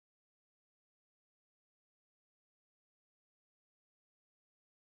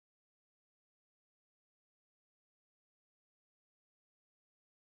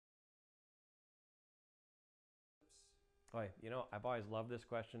Oh, you know, I've always loved this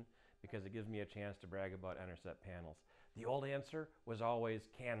question because it gives me a chance to brag about Enercept panels. The old answer was always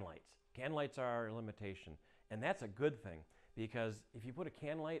can lights. Can lights are a limitation, and that's a good thing because if you put a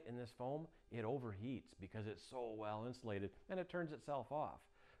can light in this foam, it overheats because it's so well insulated and it turns itself off.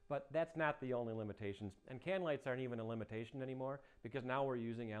 But that's not the only limitations, and can lights aren't even a limitation anymore because now we're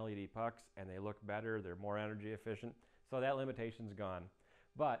using LED pucks and they look better, they're more energy efficient, so that limitation's gone.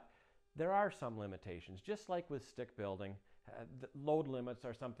 But there are some limitations, just like with stick building. The load limits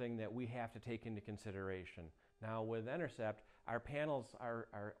are something that we have to take into consideration. Now with Enercept, our panels,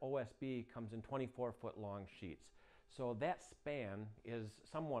 our OSB comes in 24-foot long sheets. So that span is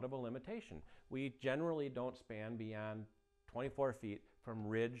somewhat of a limitation. We generally don't span beyond 24 feet from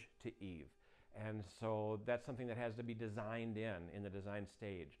ridge to eave. And so that's something that has to be designed in the design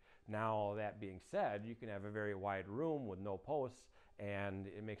stage. Now, that being said, you can have a very wide room with no posts and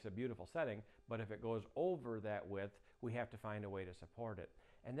it makes a beautiful setting, but if it goes over that width, we have to find a way to support it.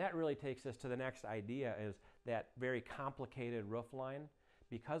 And that really takes us to the next idea, is that very complicated roof line.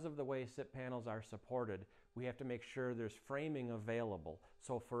 Because of the way SIP panels are supported, we have to make sure there's framing available.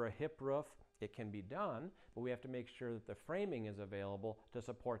 So for a hip roof, it can be done, but we have to make sure that the framing is available to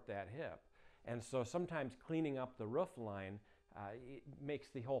support that hip. And so sometimes cleaning up the roof line it makes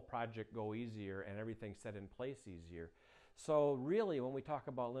the whole project go easier and everything set in place easier. So really, when we talk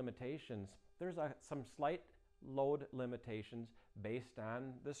about limitations, there's some slight load limitations based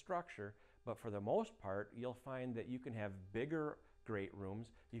on the structure, but for the most part, you'll find that you can have bigger great rooms,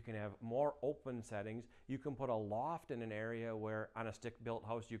 you can have more open settings, you can put a loft in an area where on a stick-built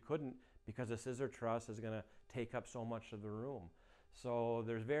house you couldn't because a scissor truss is going to take up so much of the room. So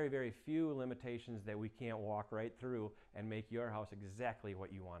there's very, very few limitations that we can't walk right through and make your house exactly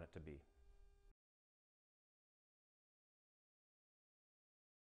what you want it to be.